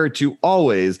 remember to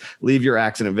always leave your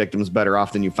accident victims better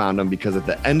off than you found them, because at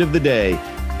the end of the day,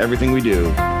 everything we do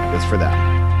is for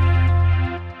them.